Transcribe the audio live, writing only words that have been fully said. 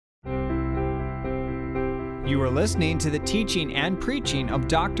You are listening to the teaching and preaching of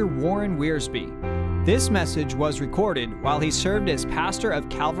Dr. Warren Wiersbe. This message was recorded while he served as pastor of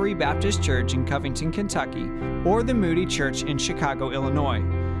Calvary Baptist Church in Covington, Kentucky, or the Moody Church in Chicago, Illinois.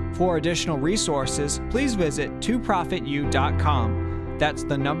 For additional resources, please visit 2prophetu.com. That's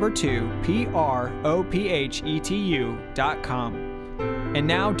the number 2, PROPHETU.com. And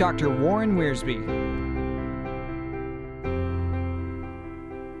now, Dr. Warren Wiersbe.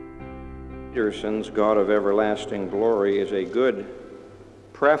 Peterson's God of Everlasting Glory is a good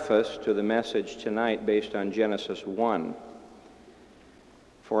preface to the message tonight based on Genesis 1.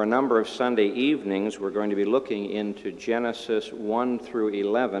 For a number of Sunday evenings, we're going to be looking into Genesis 1 through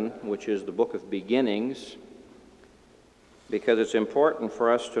 11, which is the book of beginnings, because it's important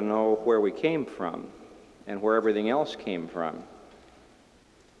for us to know where we came from and where everything else came from.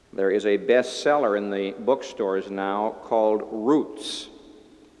 There is a bestseller in the bookstores now called Roots,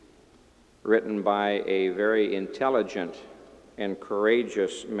 written by a very intelligent and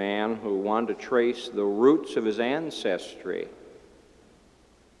courageous man who wanted to trace the roots of his ancestry.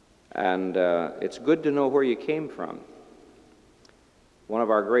 And it's good to know where you came from. One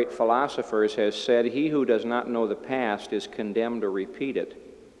of our great philosophers has said, "He who does not know the past is condemned to repeat it."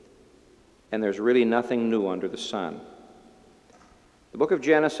 And there's really nothing new under the sun. The book of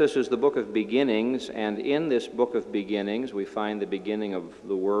Genesis is the book of beginnings, and in this book of beginnings we find the beginning of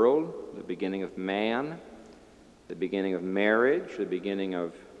the world, the beginning of man, the beginning of marriage, the beginning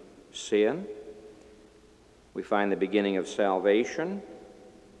of sin. We find the beginning of salvation.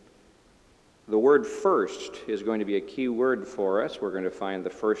 The word first is going to be a key word for us. We're going to find the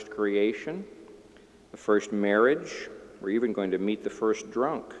first creation, the first marriage. We're even going to meet the first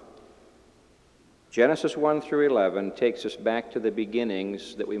drunk. Genesis 1 through 11 takes us back to the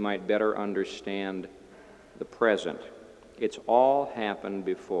beginnings that we might better understand the present. It's all happened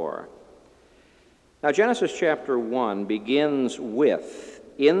before. Now, Genesis chapter 1 begins with,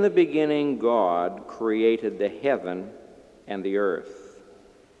 "In the beginning God created the heaven and the earth.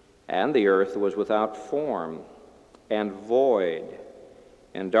 And the earth was without form and void,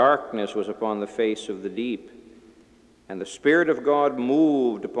 and darkness was upon the face of the deep. And the Spirit of God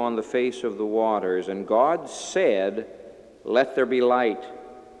moved upon the face of the waters. And God said, 'Let there be light.'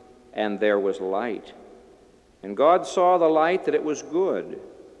 And there was light. And God saw the light that it was good.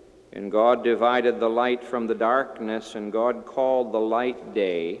 And God divided the light from the darkness. And God called the light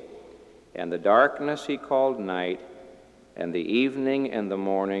day, and the darkness he called night. And the evening and the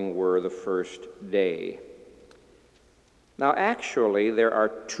morning were the first day." Now, actually, there are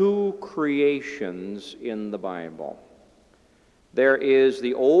two creations in the Bible. There is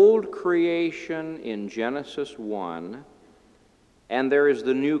the old creation in Genesis 1, and there is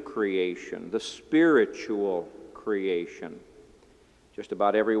the new creation, the spiritual creation. Just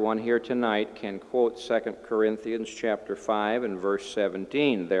about everyone here tonight can quote 2 Corinthians chapter 5 and verse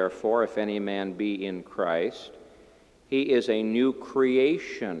 17. "Therefore, if any man be in Christ, he is a new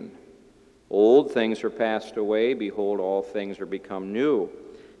creation. Old things are passed away. Behold, all things are become new."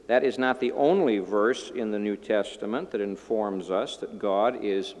 That is not the only verse in the New Testament that informs us that God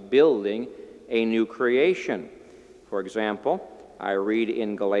is building a new creation. For example, I read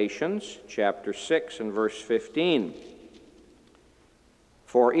in Galatians chapter 6 and verse 15,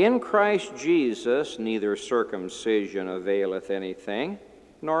 "For in Christ Jesus neither circumcision availeth anything,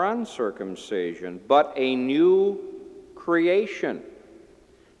 nor uncircumcision, but a new creation."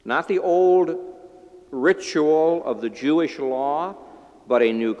 Not the old ritual of the Jewish law, but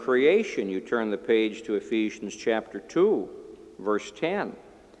a new creation. You turn the page to Ephesians chapter 2, verse 10.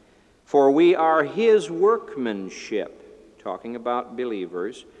 "For we are his workmanship," talking about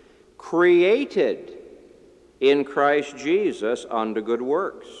believers, "created in Christ Jesus unto good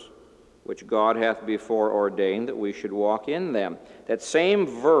works, which God hath before ordained that we should walk in them." That same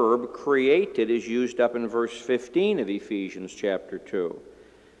verb, created, is used up in verse 15 of Ephesians chapter 2,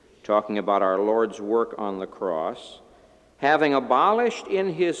 talking about our Lord's work on the cross. "Having abolished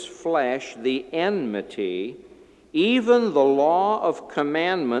in his flesh the enmity, even the law of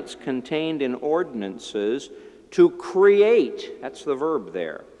commandments contained in ordinances, to create," that's the verb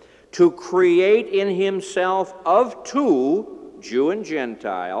there, "to create in himself of two," Jew and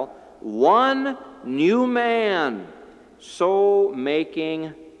Gentile, "one new man, so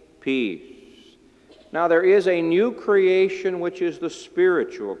making peace." Now there is a new creation which is the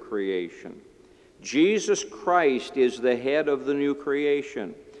spiritual creation. Jesus Christ is the head of the new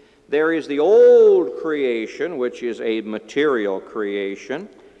creation. There is the old creation, which is a material creation.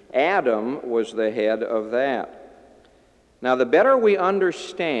 Adam was the head of that. Now, the better we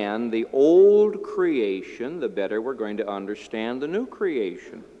understand the old creation, the better we're going to understand the new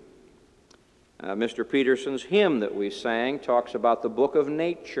creation. Mr. Peterson's hymn that we sang talks about the book of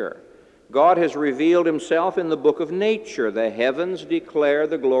nature. God has revealed himself in the book of nature. The heavens declare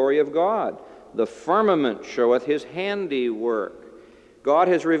the glory of God. The firmament showeth his handiwork. God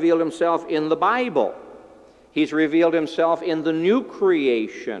has revealed himself in the Bible. He's revealed himself in the new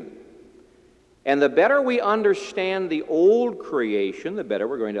creation. And the better we understand the old creation, the better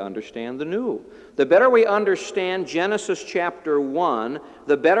we're going to understand the new. The better we understand Genesis chapter 1,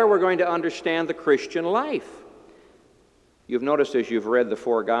 the better we're going to understand the Christian life. You've noticed as you've read the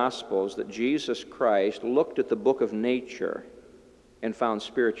four Gospels that Jesus Christ looked at the book of nature and found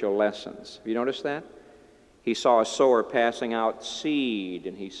spiritual lessons. Have you noticed that? He saw a sower passing out seed,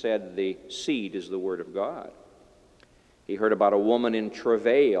 and he said the seed is the Word of God. He heard about a woman in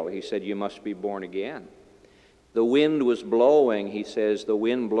travail. He said, you must be born again. The wind was blowing. He says, the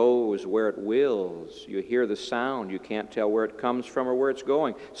wind blows where it wills. You hear the sound. You can't tell where it comes from or where it's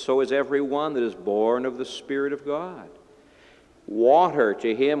going. So is every one that is born of the Spirit of God. Water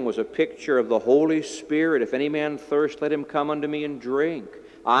to him was a picture of the Holy Spirit. If any man thirst, let him come unto me and drink.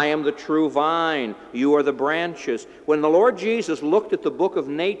 I am the true vine. You are the branches. When the Lord Jesus looked at the book of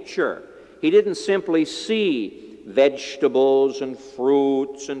nature, he didn't simply see vegetables and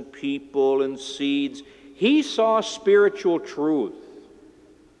fruits and people and seeds. He saw spiritual truth.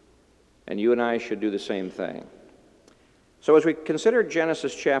 And you and I should do the same thing. So as we consider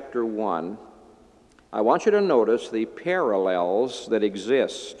Genesis chapter 1, I want you to notice the parallels that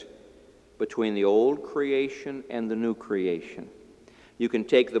exist between the old creation and the new creation. You can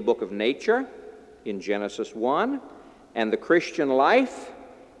take the book of nature in Genesis 1 and the Christian life,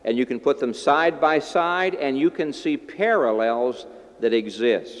 and you can put them side by side, and you can see parallels that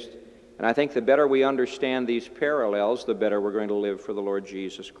exist. And I think the better we understand these parallels, the better we're going to live for the Lord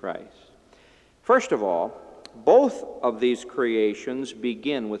Jesus Christ. First of all, both of these creations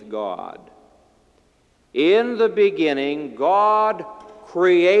begin with God. In the beginning, God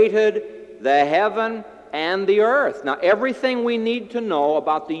created the heaven and the earth. Now, everything we need to know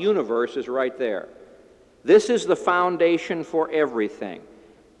about the universe is right there. This is the foundation for everything.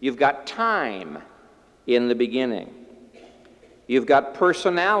 You've got time in the beginning. You've got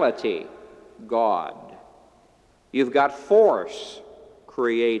personality, God. You've got force,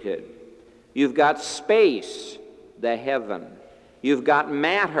 created. You've got space, the heaven. You've got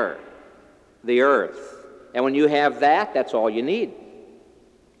matter, the earth. And when you have that, that's all you need.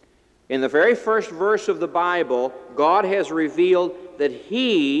 In the very first verse of the Bible, God has revealed that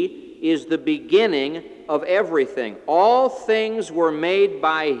He is the beginning of everything. All things were made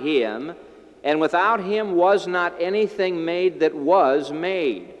by Him, and without Him was not anything made that was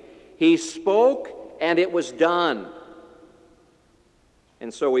made. He spoke, and it was done.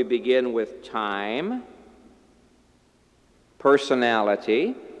 And so we begin with time,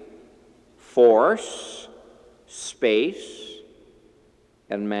 personality, force, space,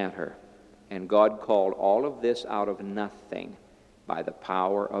 and matter. And God called all of this out of nothing by the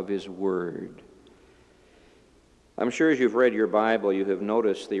power of His Word. I'm sure as you've read your Bible, you have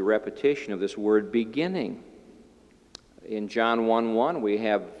noticed the repetition of this word beginning. In John 1:1, we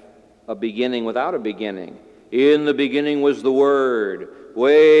have a beginning without a beginning. In the beginning was the Word.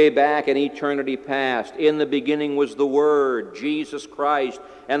 Way back in eternity past, in the beginning was the Word, Jesus Christ,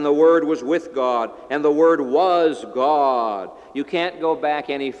 and the Word was with God, and the Word was God. You can't go back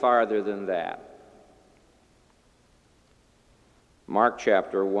any farther than that. Mark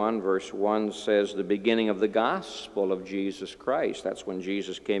chapter 1, verse 1 says the beginning of the gospel of Jesus Christ. That's when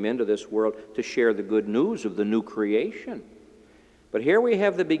Jesus came into this world to share the good news of the new creation. But here we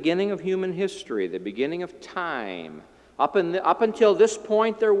have the beginning of human history, the beginning of time. Up until this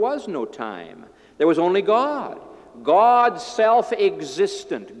point, there was no time. There was only God. God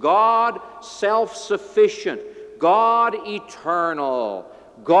self-existent. God self-sufficient. God eternal.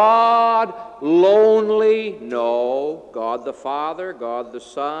 God lonely. No. God the Father, God the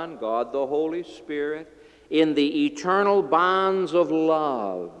Son, God the Holy Spirit, in the eternal bonds of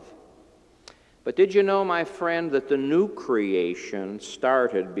love. But did you know, my friend, that the new creation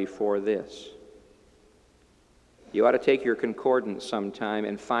started before this? You ought to take your concordance sometime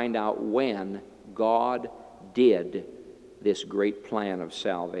and find out when God did this great plan of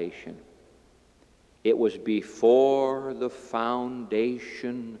salvation. It was before the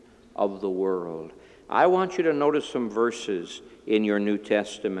foundation of the world. I want you to notice some verses in your New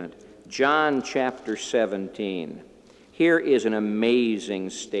Testament. John chapter 17. Here is an amazing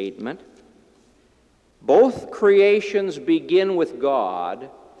statement. Both creations begin with God,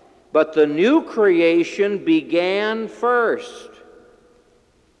 but the new creation began first.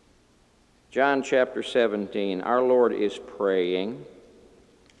 John chapter 17, our Lord is praying.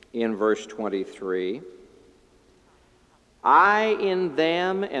 in verse 23. I in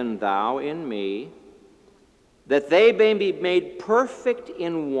them and thou in me, that they may be made perfect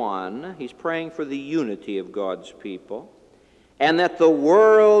in one. He's praying for the unity of God's people. And that the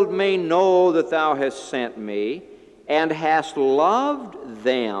world may know that thou hast sent me, and hast loved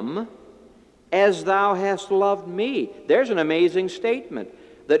them as thou hast loved me. There's an amazing statement,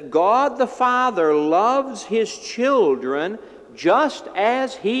 that God the Father loves his children just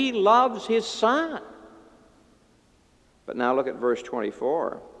as he loves his Son. But now look at verse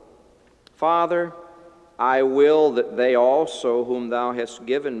 24. Father, I will that they also whom thou hast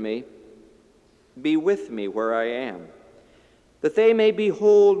given me be with me where I am, that they may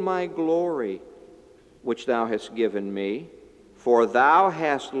behold my glory, which thou hast given me, for thou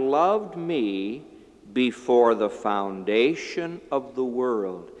hast loved me before the foundation of the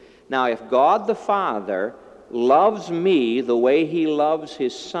world. Now, if God the Father loves me the way he loves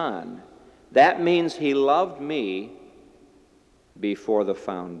his Son, that means he loved me before the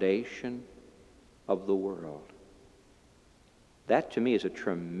foundation of the world. That to me is a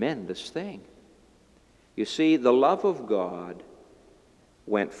tremendous thing. You see, the love of God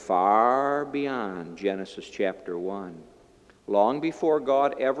went far beyond Genesis chapter 1. Long before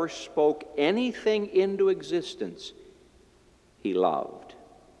God ever spoke anything into existence, he loved.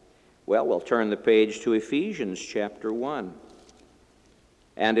 Well, we'll turn the page to Ephesians chapter 1.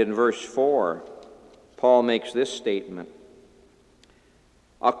 And in verse 4, Paul makes this statement.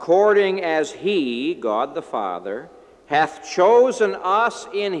 According as he, God the Father, hath chosen us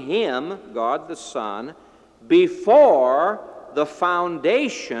in him, God the Son, before the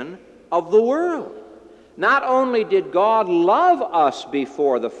foundation of the world. Not only did God love us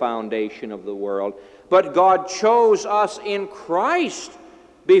before the foundation of the world, but God chose us in Christ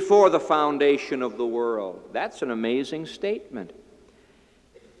before the foundation of the world. That's an amazing statement.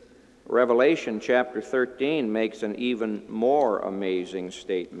 Revelation chapter 13 makes an even more amazing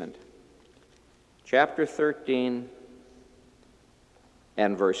statement. Chapter 13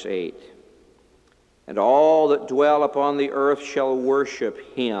 and verse 8. And all that dwell upon the earth shall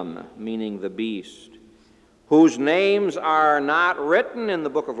worship him, meaning the beast, whose names are not written in the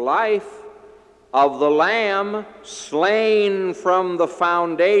book of life of the Lamb slain from the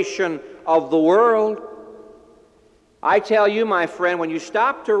foundation of the world. I tell you, my friend, when you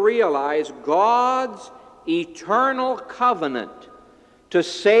stop to realize God's eternal covenant to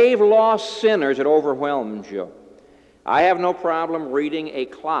save lost sinners, it overwhelms you. I have no problem reading a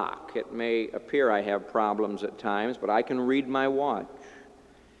clock. It may appear I have problems at times, but I can read my watch.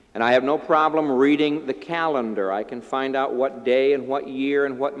 And I have no problem reading the calendar. I can find out what day and what year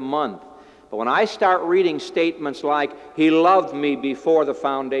and what month. But when I start reading statements like, He loved me before the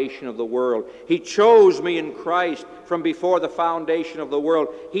foundation of the world, He chose me in Christ from before the foundation of the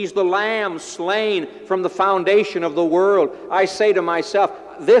world, He's the Lamb slain from the foundation of the world, I say to myself,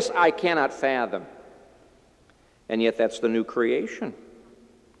 this I cannot fathom. And yet that's the new creation.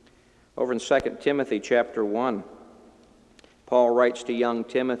 Over in 2 Timothy chapter 1, Paul writes to young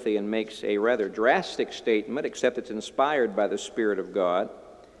Timothy and makes a rather drastic statement, except it's inspired by the Spirit of God,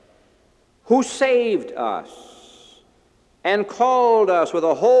 who saved us and called us with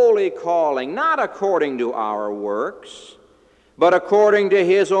a holy calling, not according to our works, but according to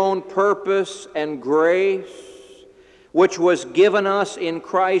His own purpose and grace, which was given us in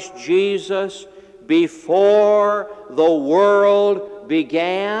Christ Jesus before the world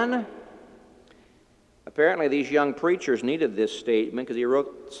began. Apparently these young preachers needed this statement because he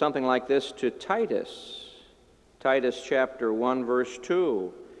wrote something like this to Titus. Titus chapter 1 verse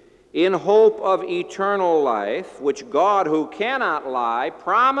 2. In hope of eternal life, which God who cannot lie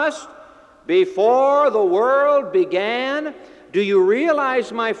promised before the world began. Do you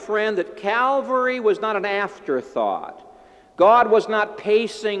realize, my friend, that Calvary was not an afterthought? God was not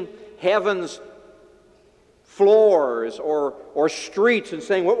pacing heaven's floors or streets and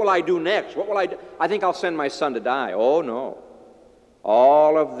saying, what will I do next? What will I do? I think I'll send my son to die. Oh, no.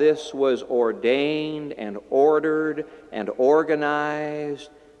 All of this was ordained and ordered and organized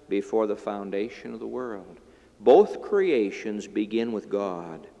before the foundation of the world. Both creations begin with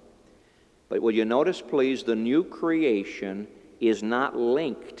God. But will you notice, please, the new creation is not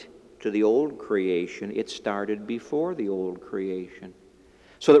linked to the old creation. It started before the old creation.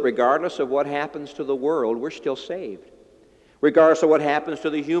 So that regardless of what happens to the world, we're still saved. Regardless of what happens to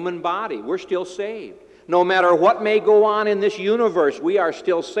the human body, we're still saved. No matter what may go on in this universe, we are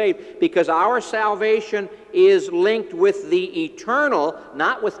still saved because our salvation is linked with the eternal,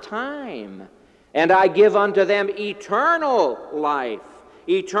 not with time. And I give unto them eternal life.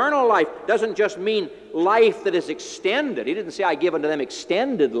 Eternal life doesn't just mean life that is extended. He didn't say, I give unto them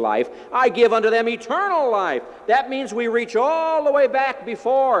extended life. I give unto them eternal life. That means we reach all the way back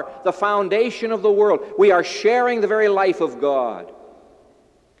before the foundation of the world. We are sharing the very life of God.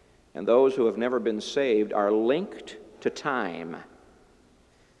 And those who have never been saved are linked to time.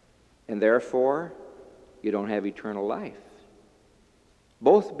 And therefore, you don't have eternal life.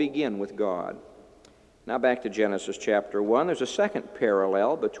 Both begin with God. Now back to Genesis chapter 1. There's a second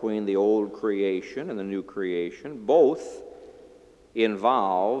parallel between the old creation and the new creation. Both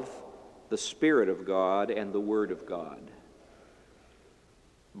involve the Spirit of God and the Word of God.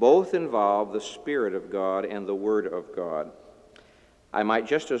 Both involve the Spirit of God and the Word of God. I might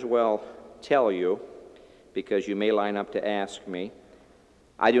just as well tell you, because you may line up to ask me,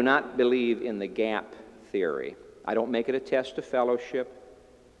 I do not believe in the gap theory. I don't make it a test of fellowship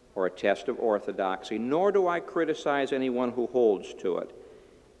or a test of orthodoxy, nor do I criticize anyone who holds to it.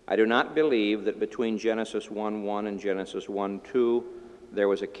 I do not believe that between Genesis 1:1 and Genesis 1:2 there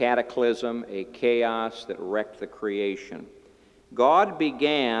was a cataclysm, a chaos that wrecked the creation. God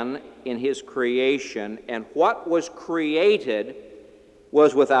began in His creation, and what was created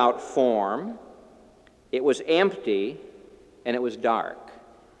was without form, it was empty, and it was dark.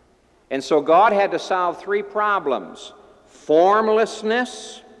 And so God had to solve three problems: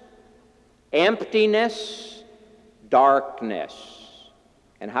 formlessness, emptiness, darkness.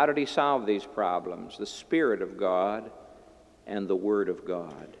 And how did He solve these problems? The Spirit of God and the Word of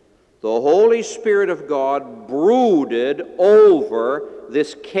God. The Holy Spirit of God brooded over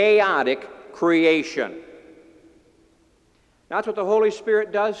this chaotic creation. That's what the Holy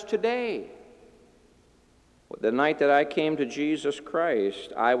Spirit does today. The night that I came to Jesus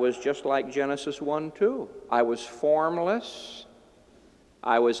Christ, I was just like Genesis 1:2. I was formless,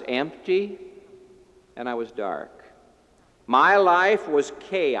 I was empty, and I was dark. My life was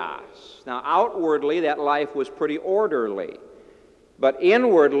chaos. Now, outwardly, that life was pretty orderly. But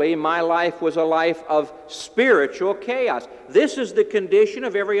inwardly, my life was a life of spiritual chaos. This is the condition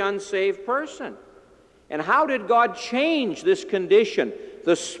of every unsaved person. And how did God change this condition?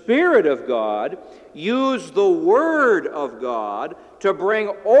 The Spirit of God used the Word of God to bring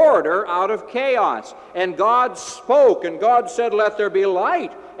order out of chaos. And God spoke, and God said, "Let there be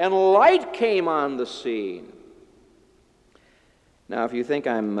light," and light came on the scene. Now, if you think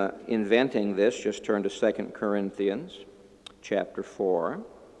I'm inventing this, just turn to 2 Corinthians chapter 4,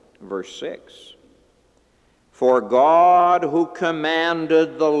 verse 6. "For God, who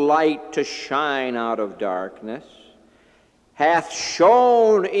commanded the light to shine out of darkness, hath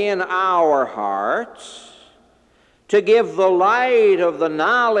shone in our hearts to give the light of the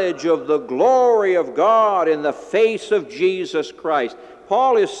knowledge of the glory of God in the face of Jesus Christ."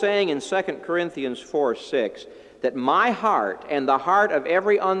 Paul is saying in 2 Corinthians 4:6 that my heart and the heart of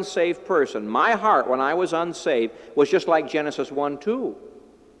every unsaved person, my heart when I was unsaved was just like Genesis 1:2.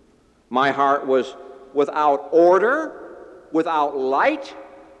 My heart was without order, without light.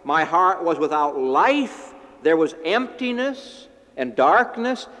 My heart was without life. There was emptiness and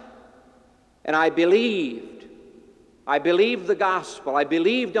darkness. And I believed. I believed the gospel. I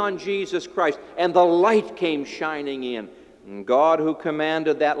believed on Jesus Christ. And the light came shining in. And God, who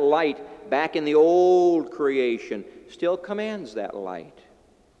commanded that light back in the old creation, still commands that light.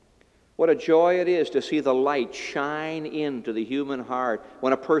 What a joy it is to see the light shine into the human heart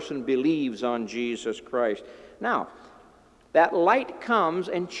when a person believes on Jesus Christ. Now, that light comes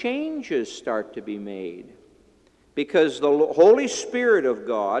and changes start to be made, because the Holy Spirit of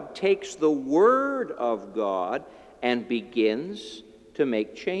God takes the Word of God and begins to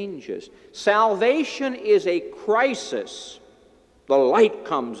make changes. Salvation is a crisis. The light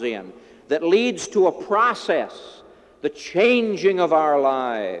comes in that leads to a process, the changing of our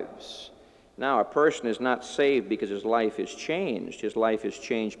lives. Now, a person is not saved because his life is changed. His life is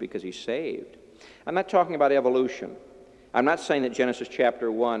changed because he's saved. I'm not talking about evolution. I'm not saying that Genesis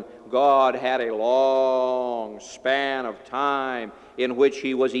chapter 1, God had a long span of time in which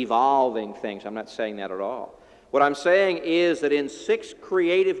He was evolving things. I'm not saying that at all. What I'm saying is that in 6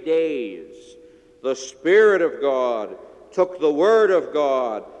 creative days, the Spirit of God took the Word of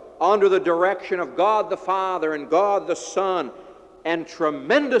God under the direction of God the Father and God the Son, and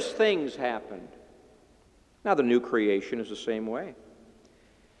tremendous things happened. Now, the new creation is the same way.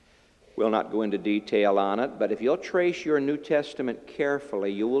 We'll not go into detail on it, but if you'll trace your New Testament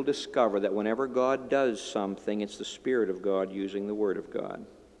carefully, you will discover that whenever God does something, it's the Spirit of God using the Word of God.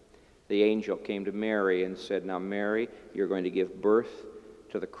 The angel came to Mary and said, "Now, Mary, you're going to give birth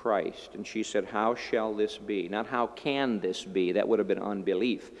to the Christ." And she said, "How shall this be?" Not how can this be? That would have been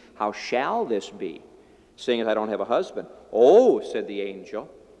unbelief. How shall this be? seeing as I don't have a husband. Oh, said the angel,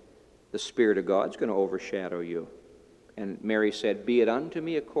 the Spirit of God's going to overshadow you. And Mary said, be it unto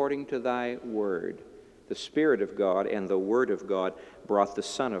me according to thy word. The Spirit of God and the Word of God brought the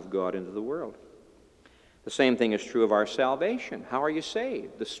Son of God into the world. The same thing is true of our salvation. How are you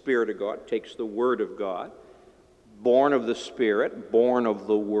saved? The Spirit of God takes the Word of God, born of the Spirit, born of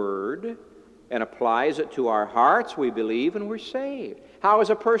the Word, and applies it to our hearts. We believe and we're saved. How is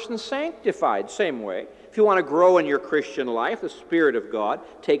a person sanctified? Same way. If you want to grow in your Christian life, the Spirit of God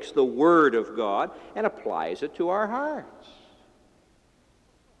takes the Word of God and applies it to our hearts.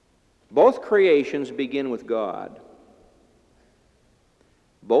 Both creations begin with God.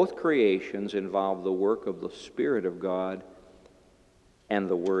 Both creations involve the work of the Spirit of God and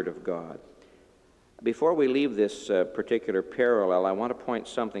the Word of God. Before we leave this particular parallel, I want to point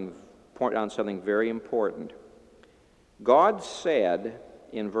on something very important. God said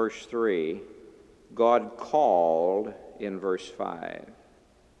in verse 3, God called in verse 5.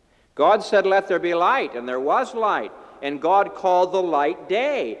 God said, let there be light, and there was light. And God called the light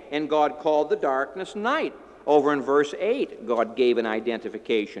day, and God called the darkness night. Over in verse 8, God gave an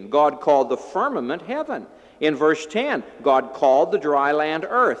identification. God called the firmament heaven. In verse 10, God called the dry land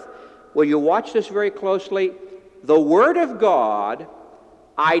earth. Will you watch this very closely? The Word of God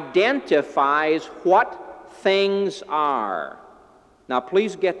identifies what things are. Now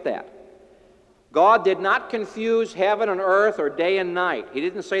please get that. God did not confuse heaven and earth or day and night. He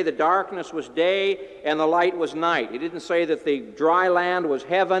didn't say the darkness was day and the light was night. He didn't say that the dry land was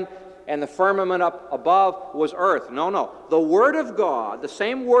heaven and the firmament up above was earth. No. The Word of God, the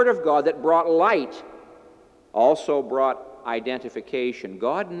same Word of God that brought light, also brought identification.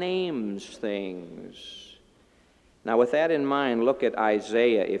 God names things. Now with that in mind, look at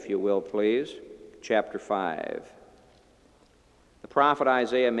Isaiah, if you will, please, chapter 5. The prophet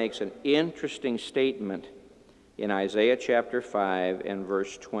Isaiah makes an interesting statement in Isaiah chapter 5 and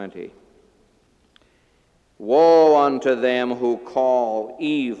verse 20. Woe unto them who call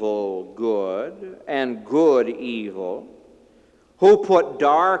evil good and good evil, who put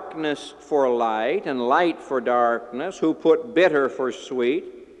darkness for light and light for darkness, who put bitter for sweet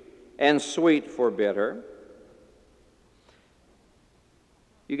and sweet for bitter.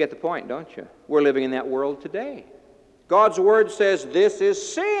 You get the point, don't you? We're living in that world today. God's Word says this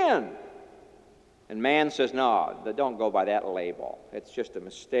is sin. And man says, no, don't go by that label. It's just a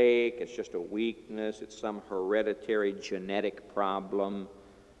mistake. It's just a weakness. It's some hereditary genetic problem.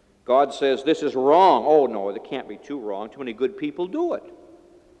 God says this is wrong. Oh, no, it can't be too wrong. Too many good people do it.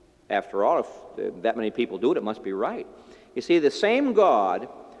 After all, if that many people do it, it must be right. You see, the same God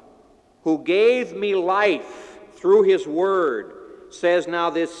who gave me life through His Word says now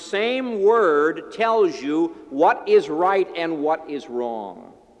this same Word tells you what is right and what is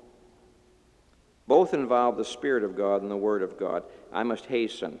wrong. Both involve the Spirit of God and the Word of God. I must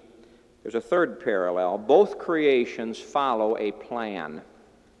hasten. There's a third parallel. Both creations follow a plan.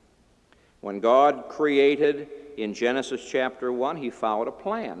 When God created in Genesis chapter 1, He followed a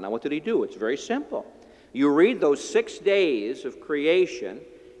plan. Now what did He do? It's very simple. You read those 6 days of creation,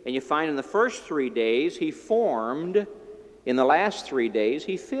 and you find in the first 3 days He formed. In the last 3 days,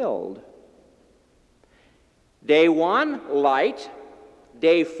 He filled. Day 1, light.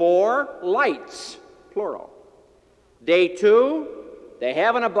 Day 4, lights, plural. Day 2, the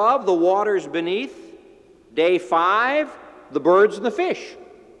heaven above, the waters beneath. Day 5, the birds and the fish.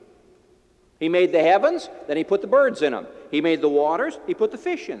 He made the heavens, then He put the birds in them. He made the waters, He put the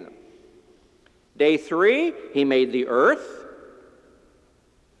fish in them. Day 3, He made the earth.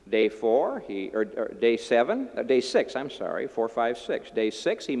 Day 6, 4, 5, 6. Day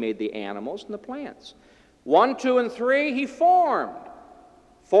 6, He made the animals and the plants. 1, 2, and 3, He formed.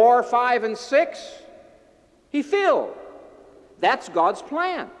 4, 5, and 6, He filled. That's God's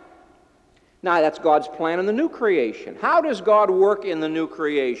plan. Now, that's God's plan in the new creation. How does God work in the new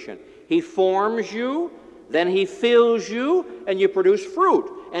creation? He forms you, then He fills you, and you produce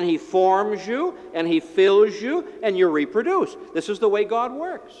fruit. And He forms you, and He fills you, and you reproduce. This is the way God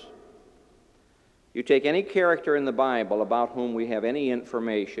works. You take any character in the Bible about whom we have any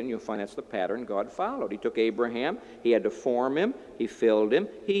information, you'll find that's the pattern God followed. He took Abraham, He had to form him, He filled him,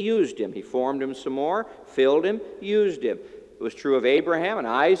 He used him. He formed him some more, filled him, used him. It was true of Abraham and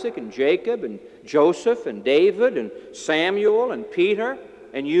Isaac and Jacob and Joseph and David and Samuel and Peter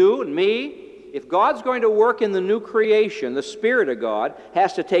and you and me. If God's going to work in the new creation, the Spirit of God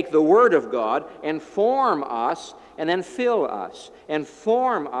has to take the Word of God and form us and then fill us, and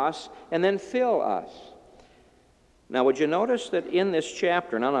form us and then fill us. Now, would you notice that in this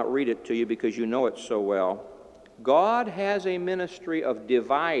chapter, and I'll not read it to you because you know it so well, God has a ministry of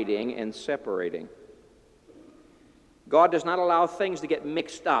dividing and separating. God does not allow things to get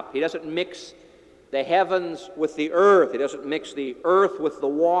mixed up. He doesn't mix the heavens with the earth. He doesn't mix the earth with the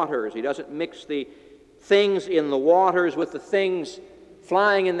waters. He doesn't mix the things in the waters with the things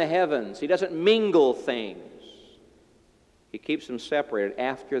flying in the heavens. He doesn't mingle things. He keeps them separated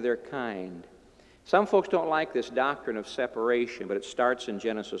after their kind. Some folks don't like this doctrine of separation, but it starts in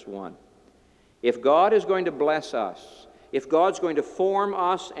Genesis 1. If God is going to bless us, if God's going to form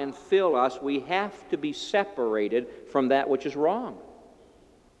us and fill us, we have to be separated from that which is wrong.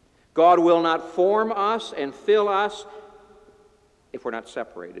 God will not form us and fill us if we're not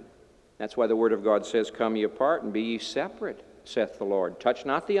separated. That's why the Word of God says, "Come ye apart and be ye separate, saith the Lord. Touch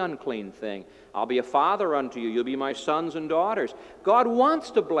not the unclean thing. I'll be a father unto you. You'll be my sons and daughters." God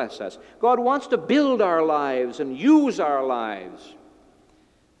wants to bless us. God wants to build our lives and use our lives.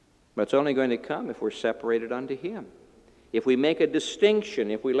 But it's only going to come if we're separated unto Him. If we make a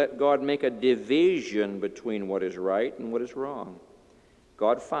distinction, if we let God make a division between what is right and what is wrong.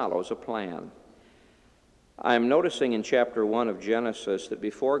 God follows a plan. I'm noticing in chapter 1 of Genesis that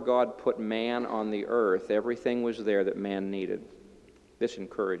before God put man on the earth, everything was there that man needed. This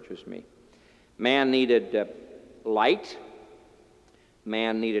encourages me. Man needed light.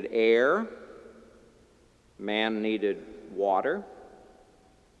 Man needed air. Man needed water.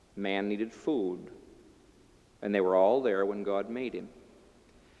 Man needed food. And they were all there when God made him.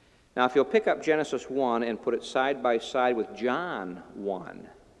 Now, if you'll pick up Genesis 1 and put it side by side with John 1.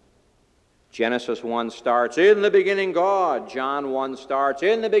 Genesis 1 starts, "In the beginning God." John 1 starts,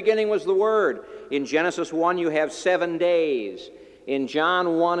 "In the beginning was the Word." In Genesis 1 you have 7 days. In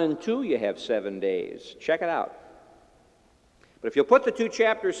John 1 and 2 you have 7 days. Check it out. But if you'll put the two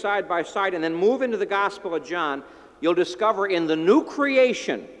chapters side by side and then move into the Gospel of John, you'll discover in the new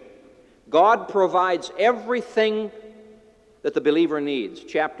creation, God provides everything that the believer needs.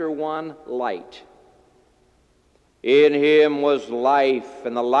 Chapter 1, light. "In him was life,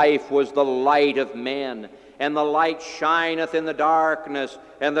 and the life was the light of men. And the light shineth in the darkness,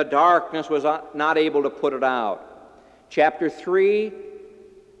 and the darkness was not able to put it out." Chapter 3,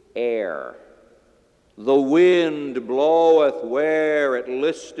 air. "The wind bloweth where it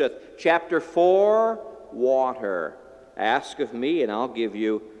listeth." Chapter 4, water. "Ask of me, and I'll give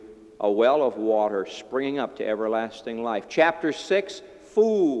you a well of water springing up to everlasting life." Chapter 6,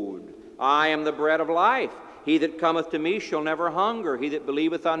 food. "I am the bread of life. He that cometh to me shall never hunger. He that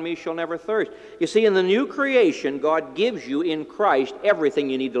believeth on me shall never thirst." You see, in the new creation, God gives you in Christ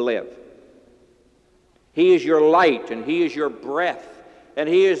everything you need to live. He is your light, and He is your breath, and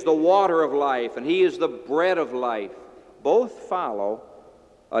He is the water of life, and He is the bread of life. Both follow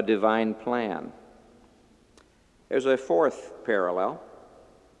a divine plan. There's a fourth parallel.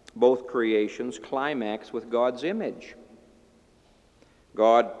 Both creations climax with God's image.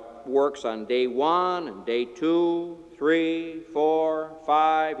 God works on day 1 and day 2, 3, 4,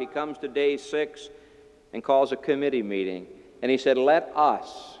 5. He comes to day 6 and calls a committee meeting. And He said, "Let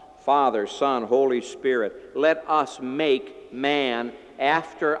us, Father, Son, Holy Spirit, let us make man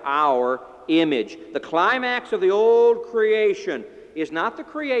after our image." The climax of the old creation is not the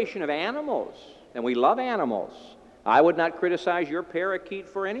creation of animals. And we love animals. I would not criticize your parakeet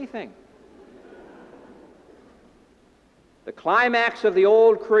for anything. The climax of the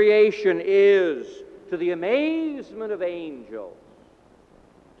old creation is, to the amazement of angels,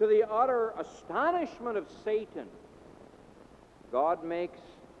 to the utter astonishment of Satan, God makes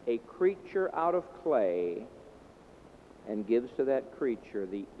a creature out of clay and gives to that creature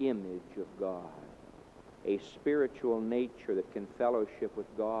the image of God, a spiritual nature that can fellowship with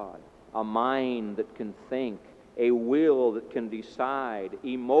God, a mind that can think, a will that can decide,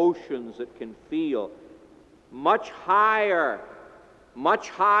 emotions that can feel. Much higher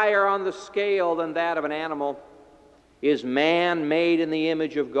on the scale than that of an animal is man made in the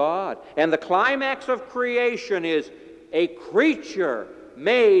image of God. And the climax of creation is a creature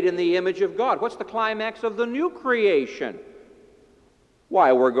made in the image of God. What's the climax of the new creation?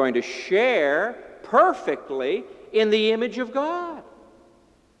 Why, we're going to share perfectly in the image of God.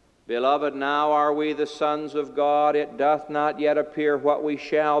 "Beloved, now are we the sons of God. It doth not yet appear what we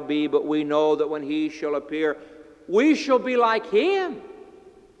shall be, but we know that when He shall appear, we shall be like Him,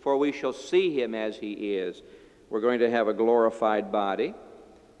 for we shall see Him as He is." We're going to have a glorified body,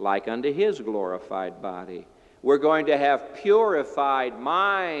 like unto His glorified body. We're going to have purified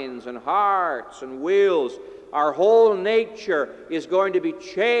minds and hearts and wills. Our whole nature is going to be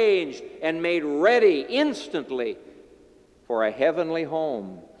changed and made ready instantly for a heavenly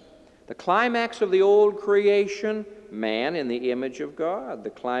home. The climax of the old creation, man in the image of God. The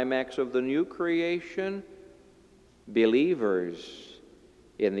climax of the new creation, believers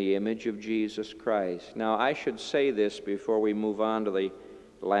in the image of Jesus Christ. Now, I should say this before we move on to the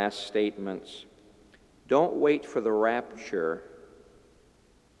last statements. Don't wait for the rapture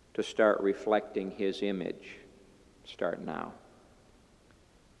to start reflecting His image. Start now.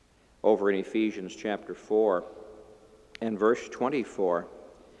 Over in Ephesians chapter 4 and verse 24,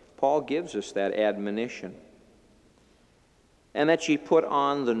 Paul gives us that admonition. And that ye put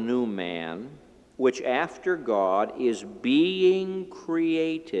on the new man, which after God is being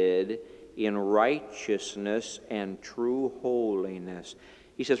created in righteousness and true holiness.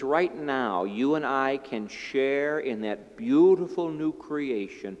 He says, right now, you and I can share in that beautiful new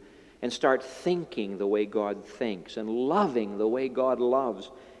creation and start thinking the way God thinks, and loving the way God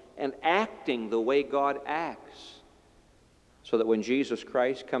loves, and acting the way God acts, so that when Jesus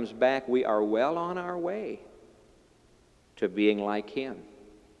Christ comes back, we are well on our way to being like Him.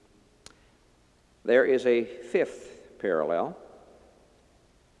 There is a fifth parallel.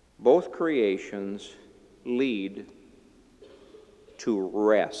 Both creations lead to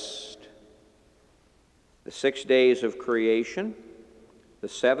rest. The 6 days of creation, the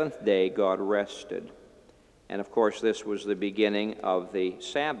seventh day God rested. And of course, this was the beginning of the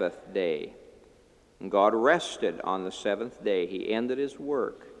Sabbath day. And God rested on the seventh day. He ended His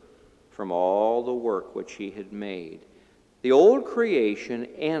work from all the work which He had made. The old creation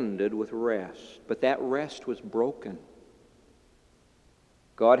ended with rest, but that rest was broken.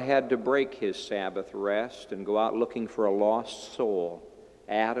 God had to break His Sabbath rest and go out looking for a lost soul.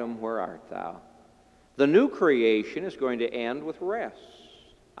 Adam, where art thou? The new creation is going to end with rest.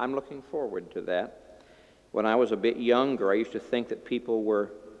 I'm looking forward to that. When I was a bit younger, I used to think that people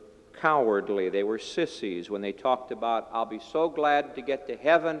were cowardly. They were sissies when they talked about, I'll be so glad to get to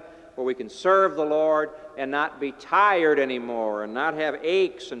heaven where we can serve the Lord and not be tired anymore and not have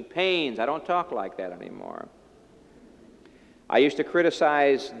aches and pains. I don't talk like that anymore. I used to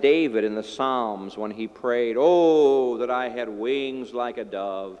criticize David in the Psalms when he prayed, "Oh, that I had wings like a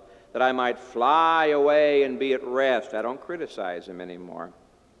dove, that I might fly away and be at rest." I don't criticize him anymore.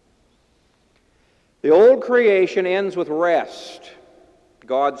 The old creation ends with rest.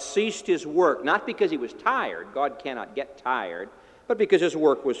 God ceased His work, not because He was tired. God cannot get tired, but because His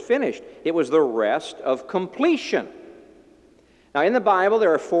work was finished. It was the rest of completion. Now, in the Bible,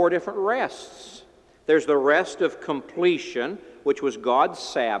 there are 4 different rests. There's the rest of completion, which was God's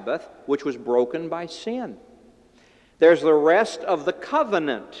Sabbath, which was broken by sin. There's the rest of the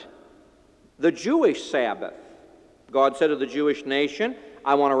covenant, the Jewish Sabbath. God said to the Jewish nation,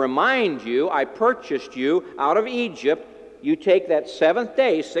 I want to remind you, I purchased you out of Egypt. You take that 7th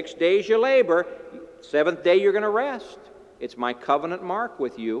day, 6 days you labor, 7th day you're going to rest. It's my covenant mark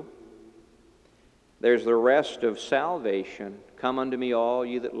with you. There's the rest of salvation. Come unto me, all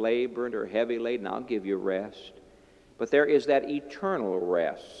you that labor and are heavy laden, I'll give you rest. But there is that eternal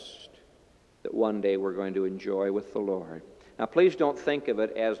rest that one day we're going to enjoy with the Lord. Now, please don't think of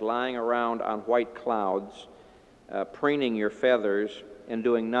it as lying around on white clouds, preening your feathers and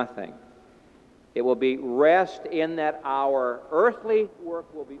doing nothing. It will be rest in that our earthly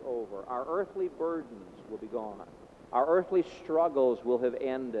work will be over. Our earthly burdens will be gone. Our earthly struggles will have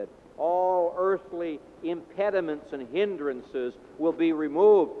ended. All earthly impediments and hindrances will be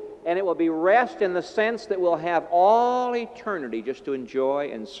removed. And it will be rest in the sense that we'll have all eternity just to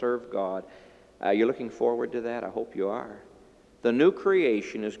enjoy and serve God. You're looking forward to that? I hope you are. The new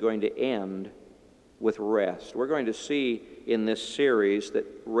creation is going to end with rest. We're going to see in this series that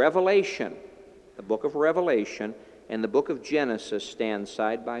Revelation, the book of Revelation, and the book of Genesis stand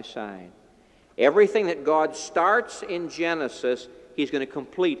side by side. Everything that God starts in Genesis, He's going to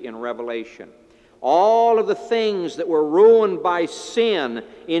complete in Revelation. All of the things that were ruined by sin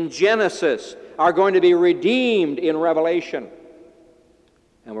in Genesis are going to be redeemed in Revelation.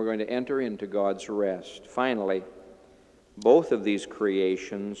 And we're going to enter into God's rest. Finally, both of these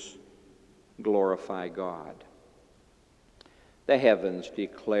creations glorify God. The heavens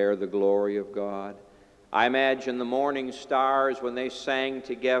declare the glory of God. I imagine the morning stars, when they sang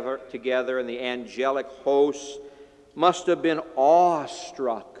together, and the angelic hosts must have been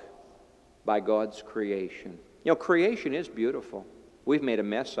awestruck by God's creation. You know, creation is beautiful. We've made a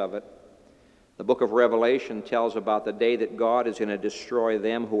mess of it. The book of Revelation tells about the day that God is going to destroy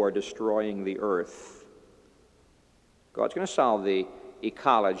them who are destroying the earth. God's going to solve the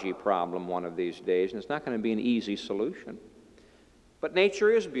ecology problem one of these days, and it's not going to be an easy solution. But nature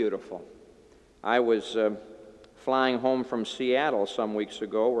is beautiful. I was flying home from Seattle some weeks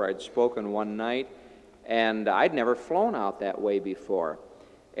ago, where I'd spoken one night, and I'd never flown out that way before.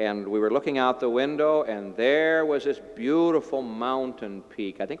 And we were looking out the window, and there was this beautiful mountain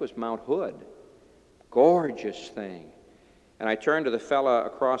peak. I think it was Mount Hood. Gorgeous thing. And I turned to the fella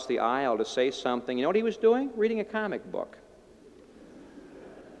across the aisle to say something. You know what he was doing? Reading a comic book.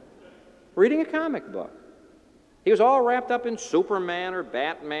 Reading a comic book. He was all wrapped up in Superman or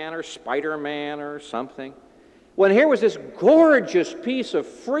Batman or Spider-Man or something. When here was this gorgeous piece of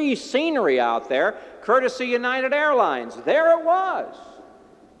free scenery out there, courtesy United Airlines. There it was.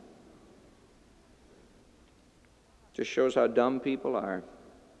 Just shows how dumb people are.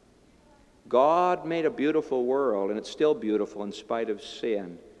 God made a beautiful world, and it's still beautiful in spite of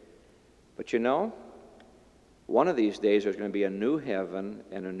sin. But you know, one of these days there's going to be a new heaven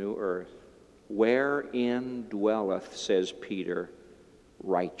and a new earth, wherein dwelleth, says Peter,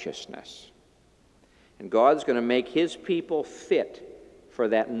 righteousness. And God's going to make His people fit for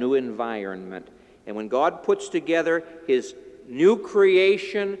that new environment. And when God puts together His new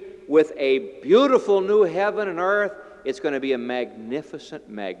creation with a beautiful new heaven and earth, it's going to be a magnificent,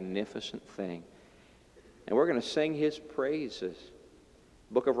 magnificent thing. And we're going to sing His praises.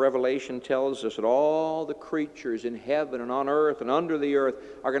 The book of Revelation tells us that all the creatures in heaven and on earth and under the earth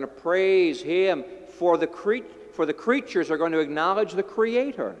are going to praise Him, for the creatures are going to acknowledge the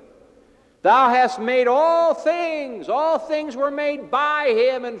Creator. Thou hast made all things were made by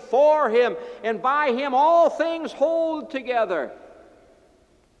Him and for Him, and by Him all things hold together.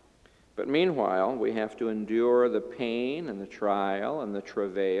 But meanwhile, we have to endure the pain and the trial and the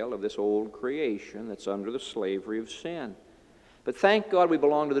travail of this old creation that's under the slavery of sin. But thank God we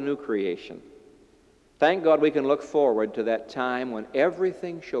belong to the new creation. Thank God we can look forward to that time when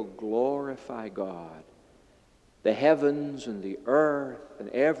everything shall glorify God. The heavens and the earth and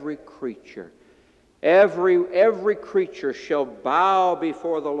every creature. Every creature shall bow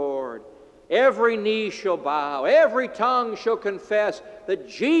before the Lord. Every knee shall bow, every tongue shall confess that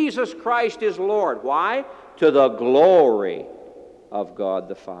Jesus Christ is Lord. Why? To the glory of God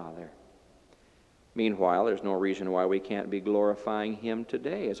the Father. Meanwhile, there's no reason why we can't be glorifying Him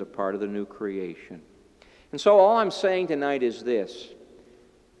today as a part of the new creation. And so all I'm saying tonight is this.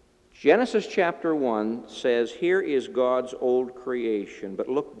 Genesis chapter 1 says, here is God's old creation, but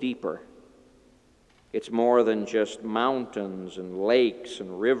look deeper. It's more than just mountains and lakes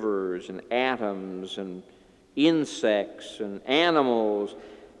and rivers and atoms and insects and animals.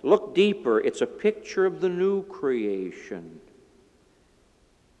 Look deeper. It's a picture of the new creation.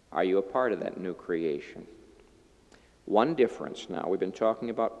 Are you a part of that new creation? One difference now. We've been talking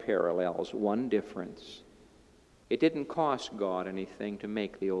about parallels. One difference. It didn't cost God anything to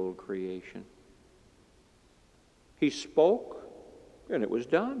make the old creation. He spoke, and it was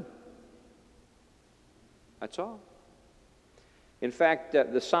done. That's all. In fact,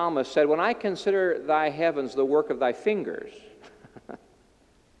 the psalmist said, when I consider thy heavens the work of thy fingers,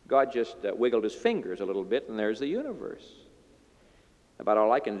 God just wiggled his fingers a little bit, and there's the universe. About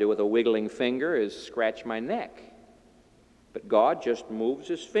all I can do with a wiggling finger is scratch my neck. But God just moves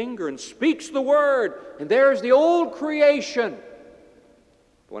his finger and speaks the word, and there's the old creation.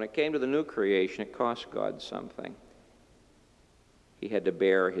 But when it came to the new creation, it cost God something. He had to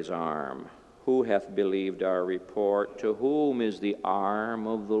bear his arm. Who hath believed our report? To whom is the arm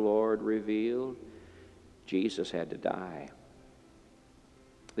of the Lord revealed? Jesus had to die.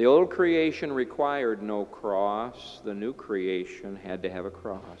 The old creation required no cross. The new creation had to have a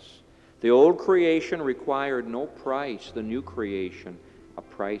cross. The old creation required no price. The new creation, a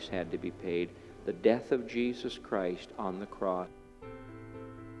price had to be paid. The death of Jesus Christ on the cross.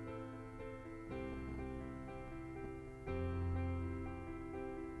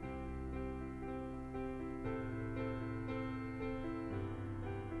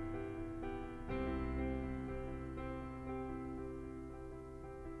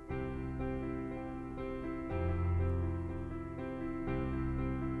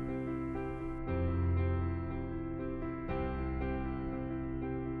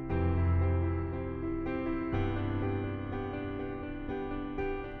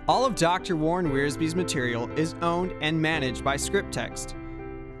 All of Dr. Warren Wiersbe's material is owned and managed by ScriptText.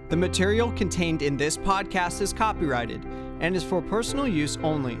 The material contained in this podcast is copyrighted and is for personal use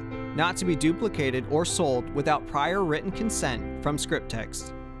only, not to be duplicated or sold without prior written consent from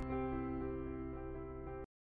ScriptText.